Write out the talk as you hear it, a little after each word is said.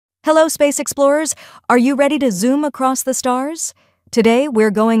Hello, space explorers! Are you ready to zoom across the stars? Today, we're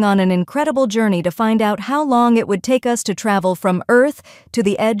going on an incredible journey to find out how long it would take us to travel from Earth to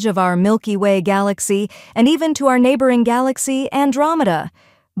the edge of our Milky Way galaxy and even to our neighboring galaxy, Andromeda.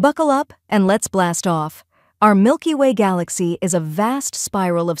 Buckle up and let's blast off. Our Milky Way galaxy is a vast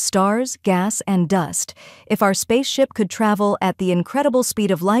spiral of stars, gas, and dust. If our spaceship could travel at the incredible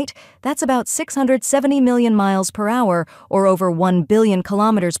speed of light, that's about 670 million miles per hour, or over 1 billion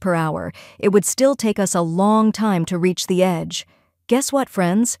kilometers per hour, it would still take us a long time to reach the edge. Guess what,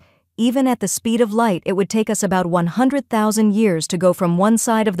 friends? Even at the speed of light, it would take us about 100,000 years to go from one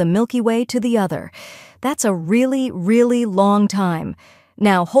side of the Milky Way to the other. That's a really, really long time.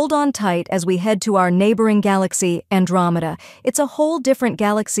 Now, hold on tight as we head to our neighboring galaxy, Andromeda. It's a whole different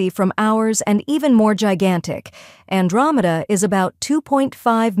galaxy from ours and even more gigantic. Andromeda is about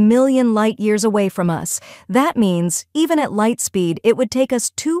 2.5 million light-years away from us. That means, even at light speed, it would take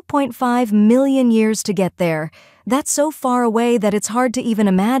us 2.5 million years to get there. That's so far away that it's hard to even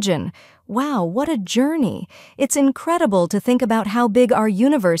imagine. Wow, what a journey! It's incredible to think about how big our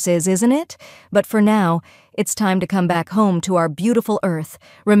universe is, isn't it? But for now, it's time to come back home to our beautiful Earth.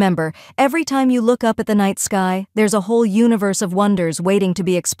 Remember, every time you look up at the night sky, there's a whole universe of wonders waiting to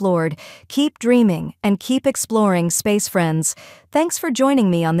be explored. Keep dreaming and keep exploring, space friends. Thanks for joining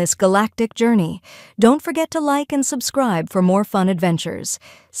me on this galactic journey. Don't forget to like and subscribe for more fun adventures.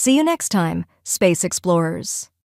 See you next time, space explorers.